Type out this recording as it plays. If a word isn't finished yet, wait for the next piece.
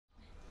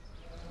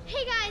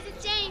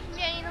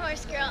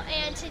Horse Girl,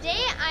 and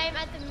today I'm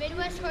at the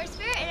Midwest Horse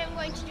Fair and I'm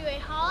going to do a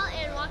haul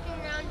and walking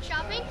around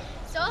shopping.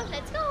 So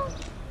let's go!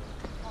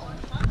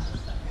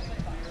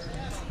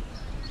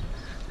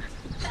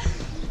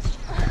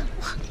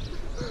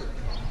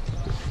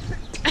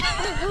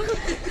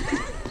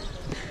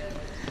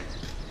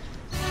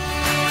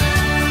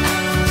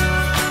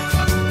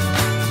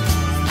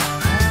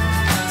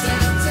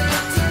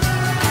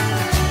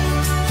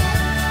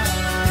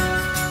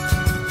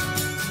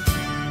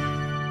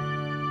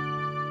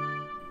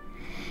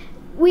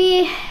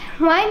 We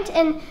went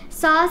and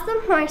saw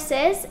some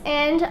horses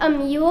and a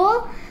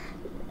mule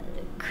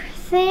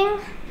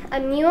I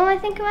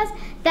think it was,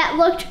 that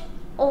looked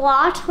a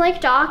lot like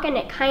Doc, and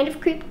it kind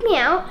of creeped me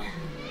out.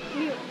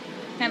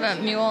 Have a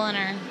mule in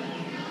her.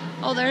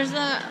 Oh, there's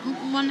the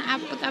one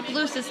with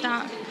Appaloosa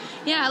stock.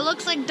 Yeah, it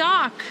looks like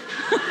Doc.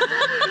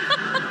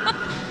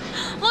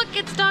 Look,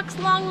 it's Doc's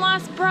long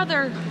lost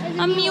brother,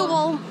 a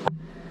mule.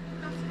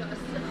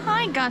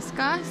 Hi, Gus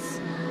Gus.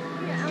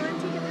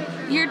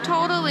 You're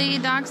totally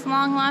Doc's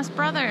long lost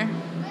brother.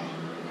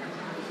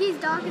 He's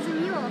Doc as a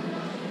mule.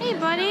 Hey,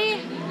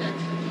 buddy.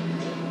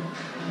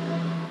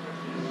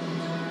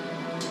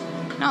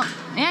 No,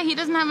 yeah, he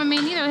doesn't have a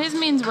mane either. His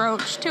mane's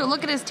roached too.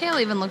 Look at his tail,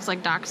 even looks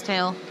like Doc's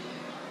tail.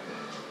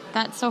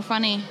 That's so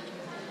funny.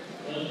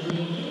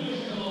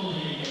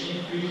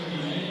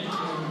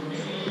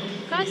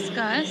 Gus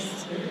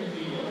Gus.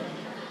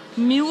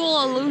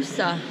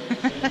 Mule-aloosa.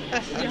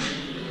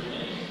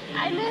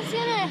 I'm just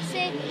gonna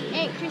say,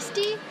 Aunt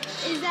Christy,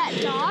 is that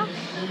Doc?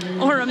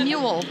 Or a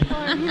mule.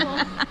 Or a mule.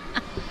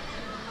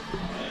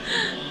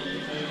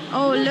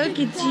 Oh, look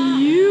at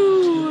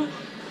you.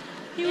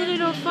 You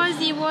little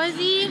fuzzy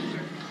wuzzy.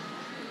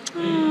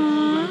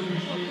 Aww.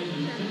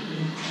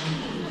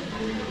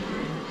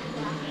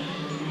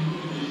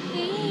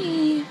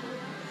 Hey.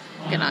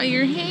 Look at all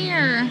your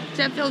hair. Does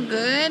that feel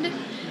good?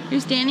 You're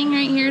standing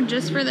right here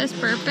just for this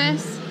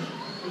purpose?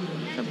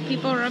 So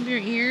people rub your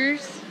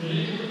ears?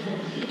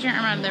 Get your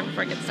arm out of there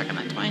before it gets stuck on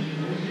that twine.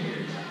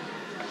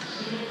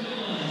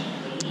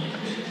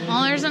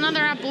 Well, there's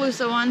another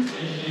Appaloosa one.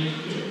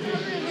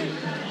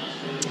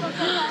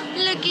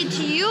 Look at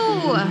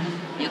you!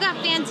 You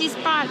got fancy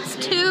spots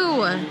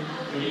too.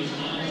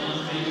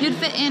 You'd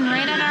fit in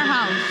right at our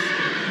house.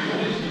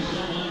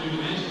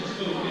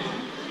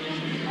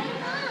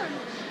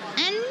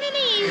 And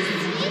minis!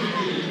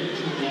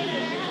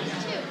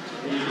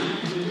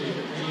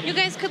 You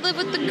guys could live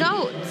with the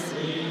goats.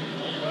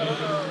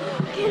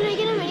 Can I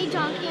get a mini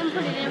donkey and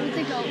put it in with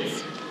the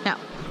goats? No.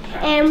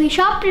 And we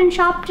shopped and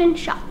shopped and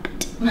shopped.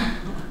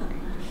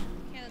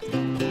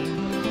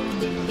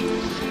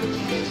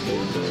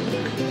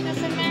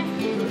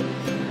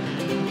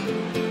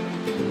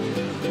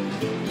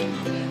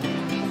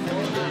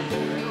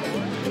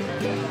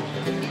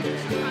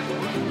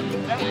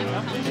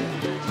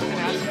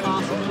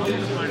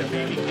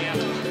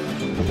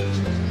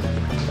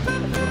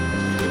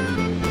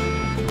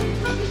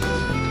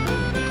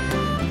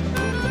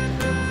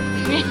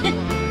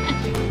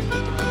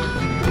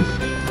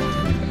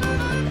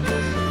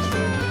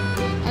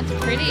 That's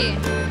pretty. Let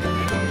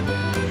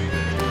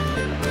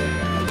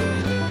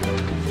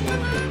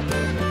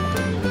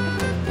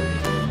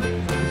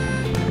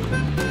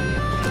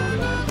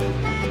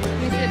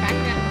me see the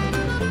background.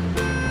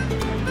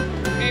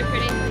 Very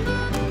pretty.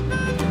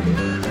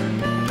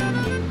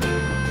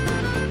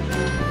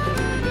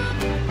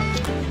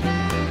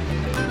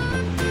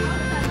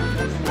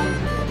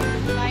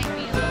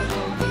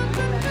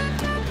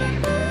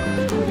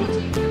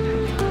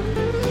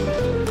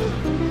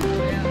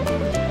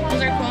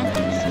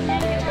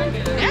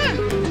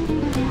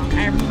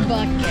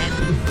 Bucket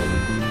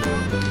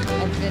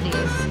of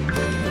goodies.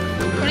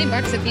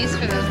 $20 a piece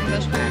for those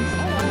English bags.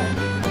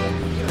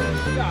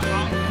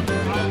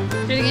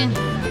 Do it again.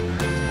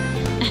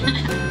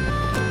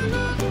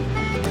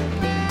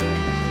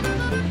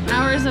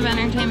 Hours of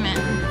entertainment.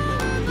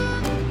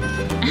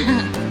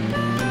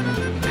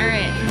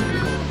 Alright.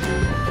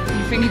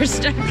 Your finger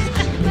stuck.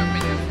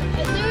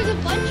 There was a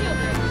bunch of them.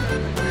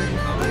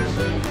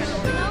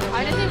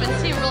 I didn't even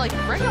see like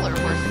regular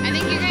horses. I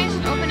think you guys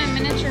should open a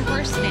miniature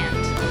horse stand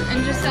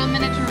and just sell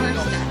miniature horse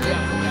stuff.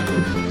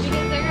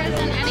 Because there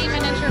isn't any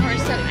miniature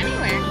horse stuff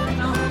anywhere.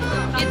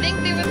 You'd think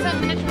they would sell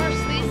miniature horse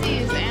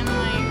sleazies and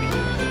like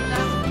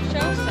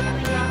show stuff.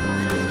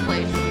 This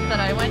place that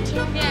I went to.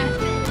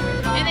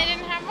 Yeah. And they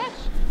didn't have much.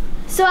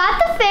 So at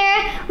the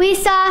fair, we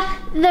saw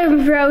the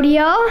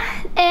rodeo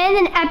and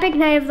an epic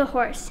night of the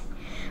horse.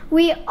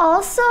 We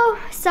also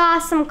saw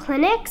some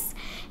clinics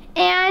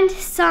and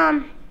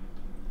some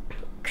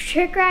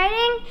trick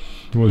riding.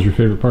 What was your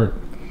favorite part?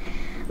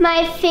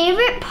 My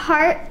favorite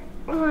part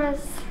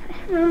was, I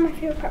don't know what my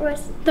favorite part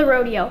was, the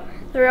rodeo.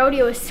 The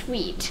rodeo was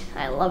sweet.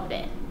 I loved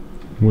it.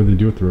 What did they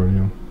do at the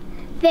rodeo?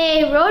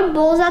 They rode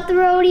bulls at the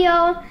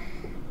rodeo.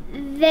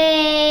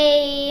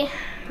 They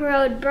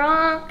rode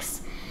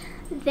broncs.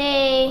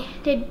 They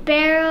did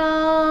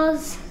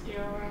barrels.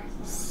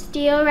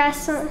 Steer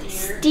wrestling,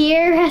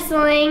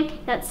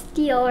 not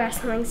steel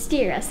wrestling,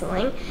 steer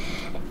wrestling.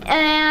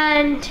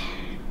 And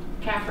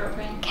Calf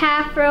roping.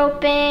 calf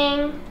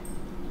roping.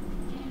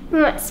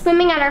 We went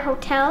swimming at our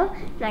hotel,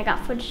 and I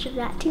got footage of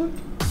that too.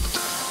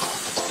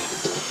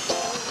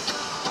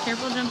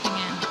 Careful jumping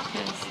in.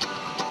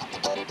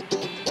 'cause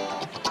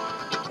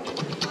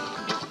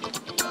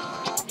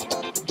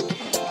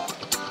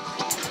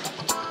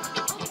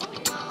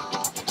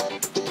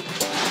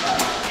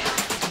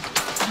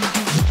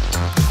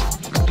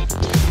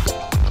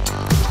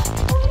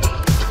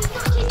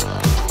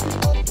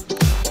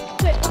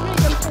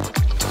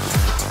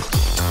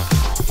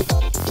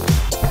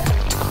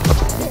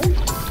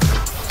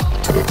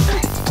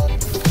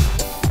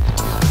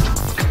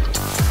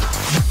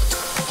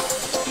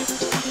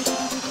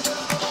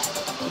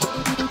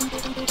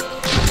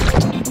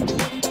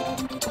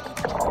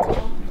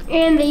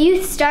And the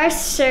Youth Star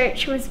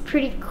Search was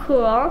pretty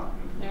cool.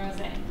 There was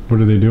it. What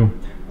did they do?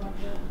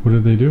 What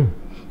did they do?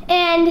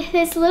 And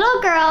this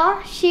little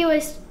girl, she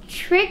was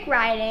trick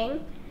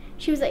riding.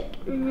 She was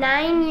like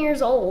 9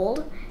 years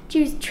old.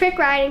 She was trick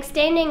riding,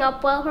 standing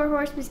up while her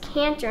horse was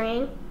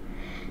cantering.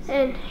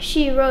 And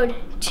she rode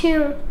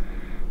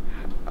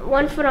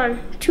one foot on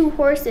two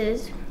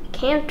horses,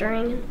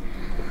 cantering and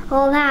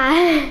all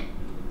that.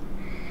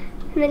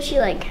 And then she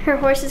her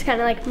horses kind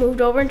of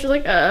moved over and she was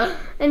like, ugh.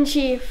 And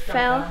she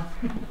fell.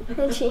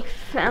 And she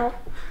fell.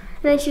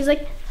 And then she was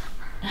like,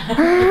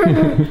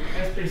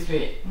 That's pretty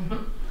sweet.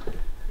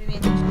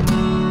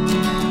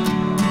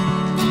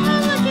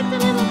 look at the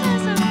little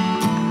castle.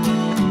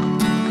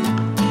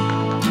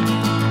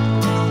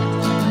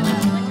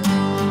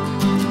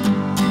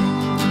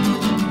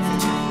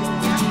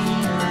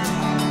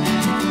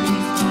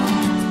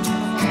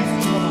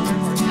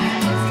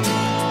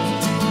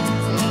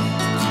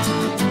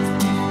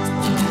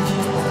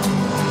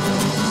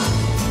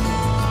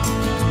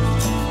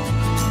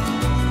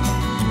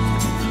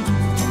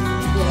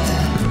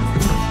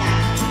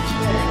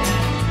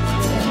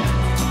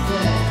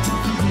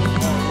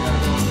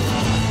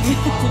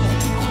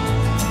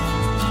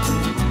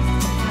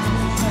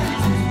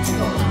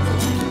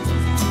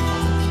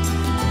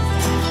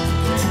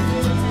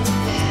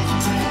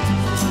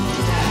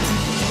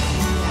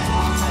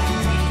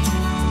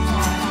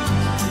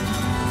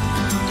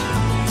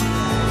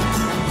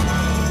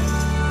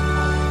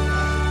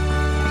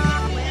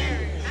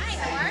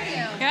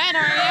 Good,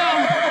 how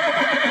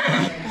are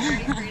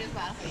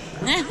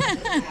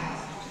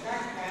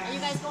Are you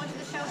guys going to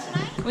the show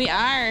tonight? you? We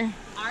are.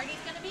 Artie's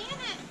going to be in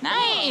it.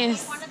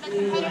 Nice. He's one of the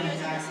competitors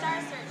in the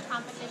Star Search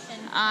competition.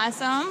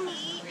 Awesome.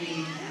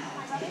 He,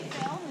 my brother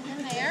Phil, is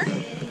in there.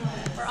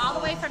 We're all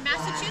the way from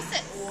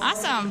Massachusetts.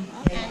 Awesome.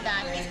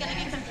 And he's going to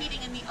be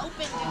competing in the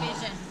open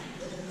division.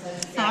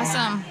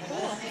 Awesome.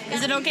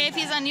 Is it okay if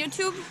he's on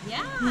YouTube?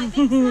 Yeah, I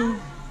think so.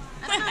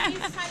 I don't know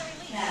if he's trying to release.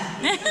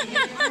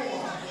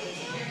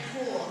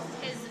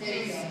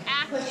 His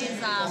act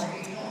is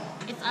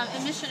it's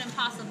a Mission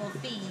Impossible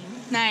theme.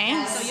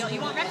 Nice. So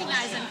you won't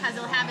recognize him because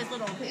he'll have his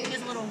little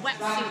wetsuit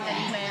that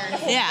he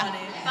wears. Yeah.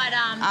 But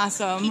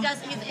Awesome. He does.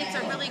 It's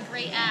a really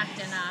great act,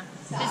 and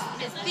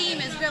his theme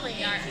is really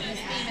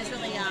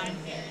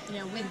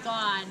with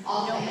God,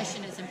 no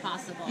mission is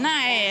impossible.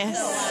 Nice.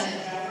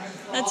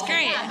 That's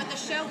great. Yeah, but the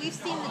show, we've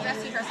seen the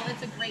dress rehearsal.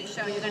 It's a great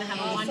show. You're gonna have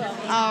a wonderful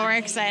Oh, we're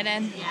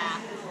excited. Yeah.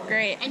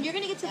 Great. And you're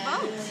gonna get to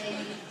vote.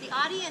 The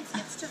audience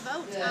gets to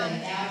vote.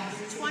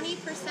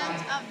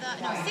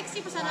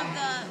 60% of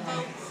the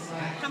votes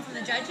come from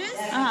the judges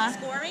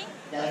scoring.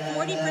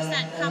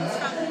 40% comes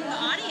from the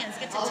audience.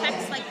 Get to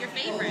text your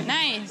favorite.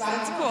 Nice.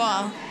 That's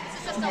cool. This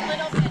is just a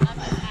little bit of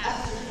his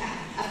app. So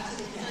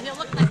he'll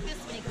look like this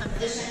when he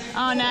comes in.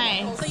 Oh,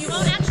 nice. So you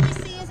won't actually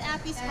see his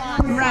appy spot.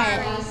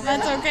 Right.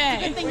 That's Good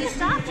okay. thing you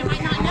stopped. You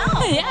might not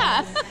know.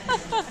 Yeah.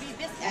 But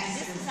this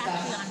is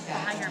actually on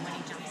fire when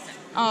he jumps in.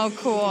 Oh,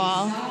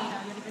 cool. You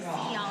get to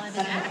see all of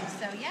his acts.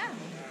 So yeah.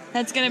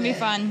 That's going to be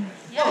fun.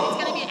 Yeah, it's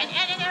gonna be, and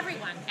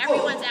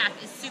everyone's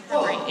act is super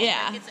great.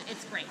 Yeah.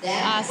 It's great.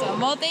 Awesome.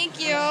 Well, thank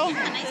you.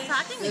 Yeah, nice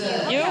talking with you.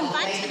 Hope You? you have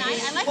fun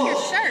tonight. I like your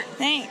shirt.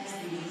 Thanks.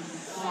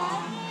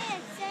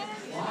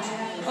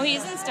 Oh,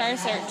 he's in Star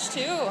Search,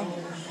 too.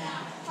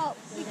 Oh,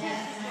 we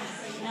can't.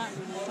 Yeah.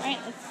 Right,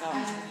 let's go.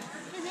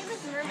 His name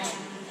is Mermaid.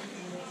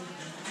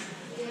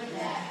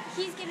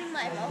 He's getting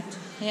my vote.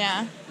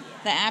 Yeah.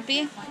 The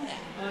appy?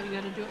 Oh, you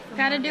gotta do it.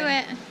 Gotta do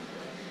it.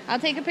 I'll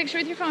take a picture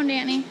with your phone,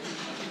 Danny.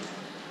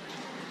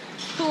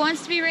 Who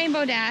wants to be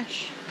Rainbow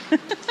Dash? I'll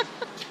be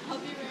right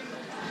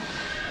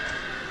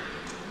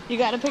You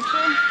got a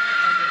picture?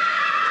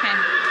 Okay.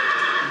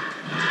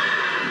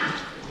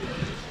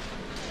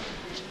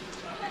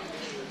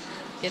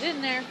 Get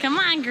in there. Come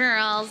on,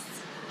 girls.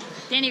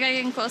 Danny, you gotta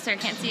get in closer. I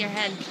can't see your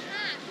head.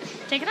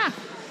 Take it off.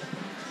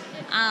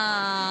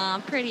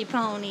 Aw, pretty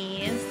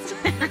ponies.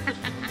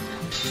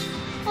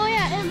 Oh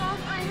yeah, and Mom,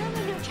 I have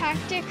a new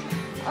tactic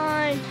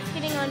on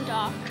getting on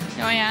dock.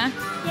 Oh, yeah?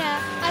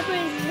 Yeah, I put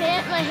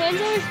my hands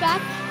on his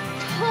back,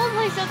 hold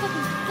myself up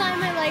and fly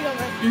my leg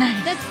over.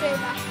 Nice. That's very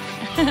bad.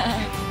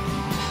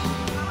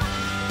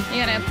 You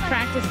gotta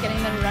practice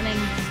getting the running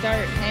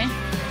start, hey?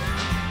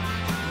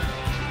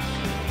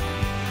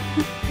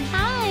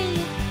 Hi.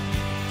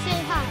 Say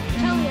hi.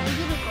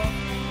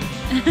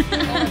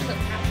 that's at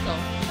Pasco.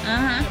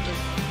 Uh-huh.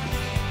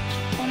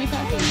 Pony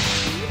Pasco.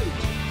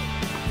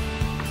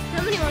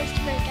 Somebody wants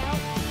to break out.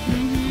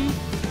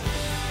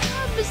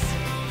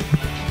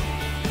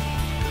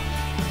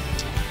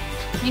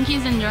 I think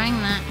he's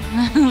enjoying that.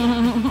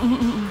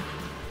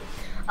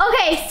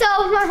 Okay, so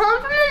we're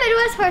home from the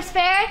Midwest Horse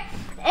Fair,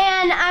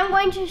 and I'm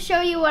going to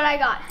show you what I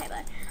got. Hi,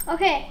 bud.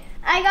 Okay,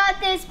 I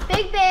got this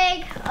big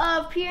bag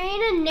of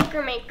Purina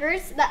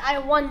Knickermakers that I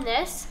won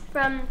this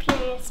from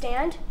Purina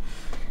stand.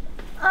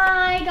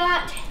 I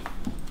got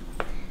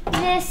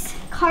this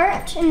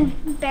cart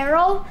and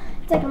barrel.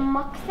 It's like a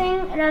muck thing,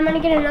 and I'm gonna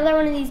get another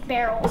one of these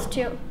barrels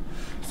too.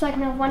 So I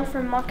can have one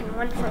for muck and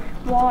one for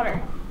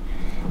water.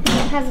 And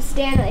it has a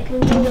stand that I can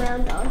move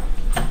around on.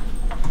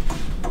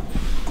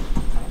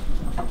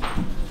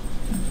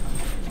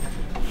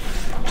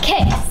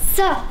 Okay,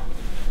 so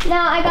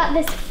now I got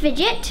this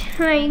fidget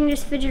where you can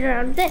just fidget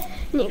around with it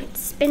and it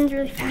spins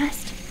really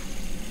fast.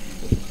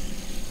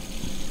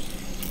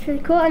 It's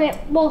really cool, and it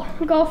will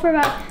go for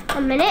about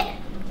a minute.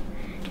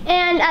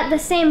 And at the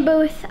same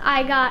booth,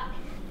 I got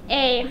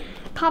a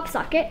pop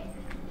socket,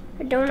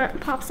 a donut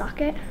pop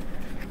socket,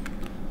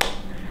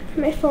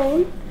 my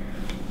phone.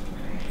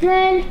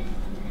 Then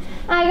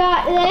I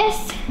got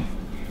this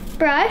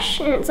brush,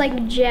 and it's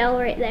like gel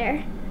right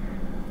there.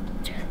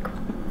 It's really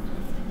cool.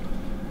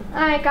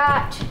 I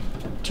got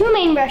 2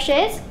 main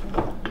brushes,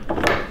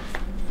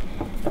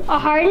 a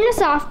hard and a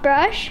soft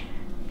brush,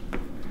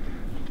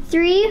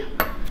 3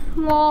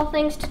 wall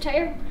things to tie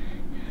your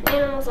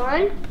animals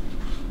on,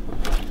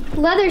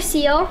 leather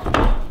seal,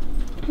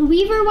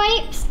 Weaver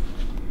wipes,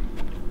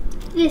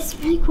 this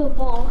really cool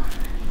ball.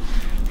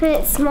 And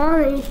it's small,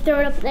 and you throw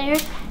it up there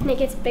and it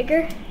gets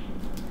bigger.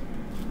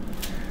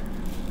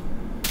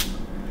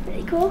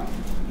 Really cool.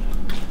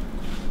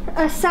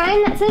 A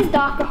sign that says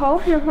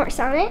Docaho and a horse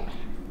on it.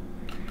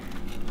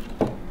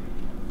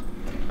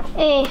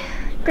 A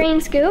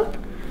grain scoop.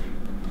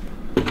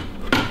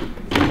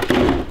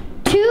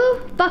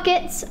 2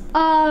 buckets,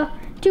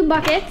 2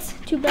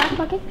 black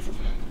buckets.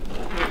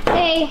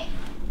 A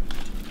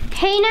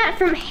hay net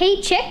from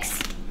Hay Chicks.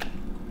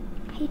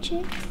 Hay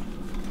Chicks.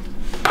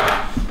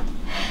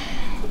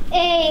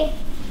 A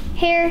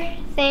hair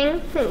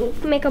thing that you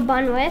can make a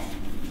bun with.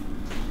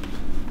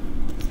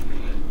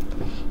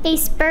 A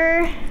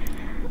spur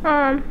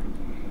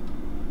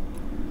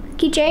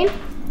keychain.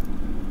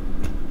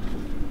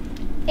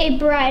 A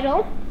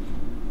bridle,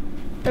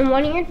 a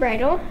 1-eared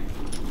bridle.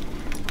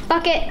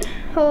 Bucket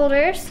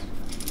holders,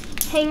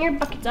 hang your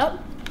buckets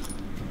up.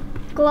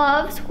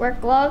 Gloves, work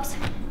gloves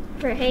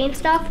for hay and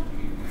stuff.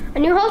 A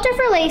new halter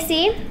for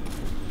Lacey.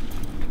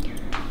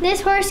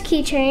 This horse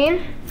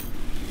keychain.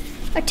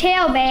 A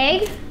tail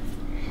bag,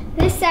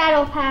 this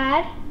saddle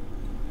pad,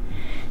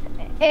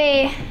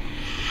 a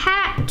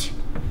hat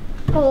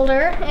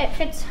holder. It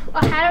fits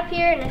a hat up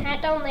here and a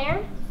hat down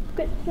there.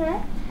 Good for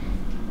that.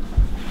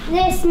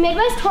 This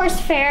Midwest Horse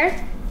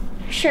Fair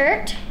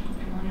shirt,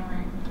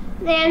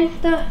 and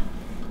the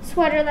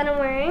sweater that I'm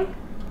wearing,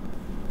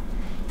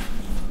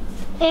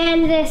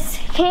 and this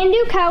Can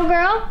Do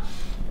Cowgirl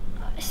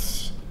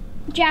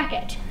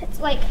jacket.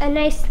 It's like a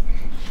nice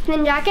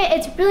thin jacket.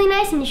 It's really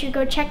nice, and you should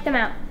go check them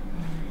out.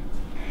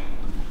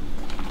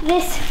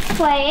 This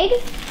flag,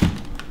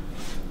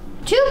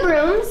 2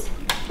 brooms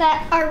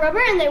that are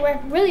rubber and they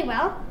work really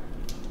well.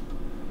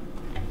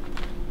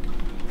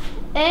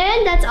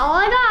 And that's all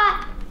I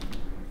got.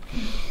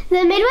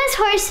 The Midwest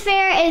Horse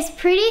Fair is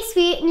pretty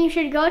sweet, and you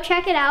should go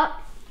check it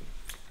out.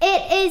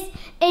 It is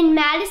in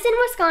Madison,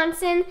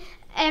 Wisconsin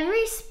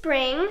every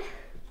spring,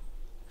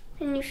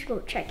 and you should go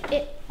check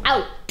it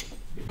out.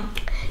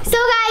 So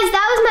guys,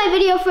 that was my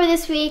video for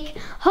this week.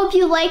 Hope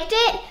you liked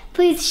it.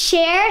 Please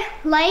share,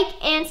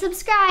 like, and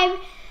subscribe.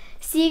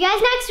 See you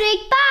guys next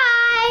week.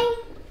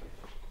 Bye!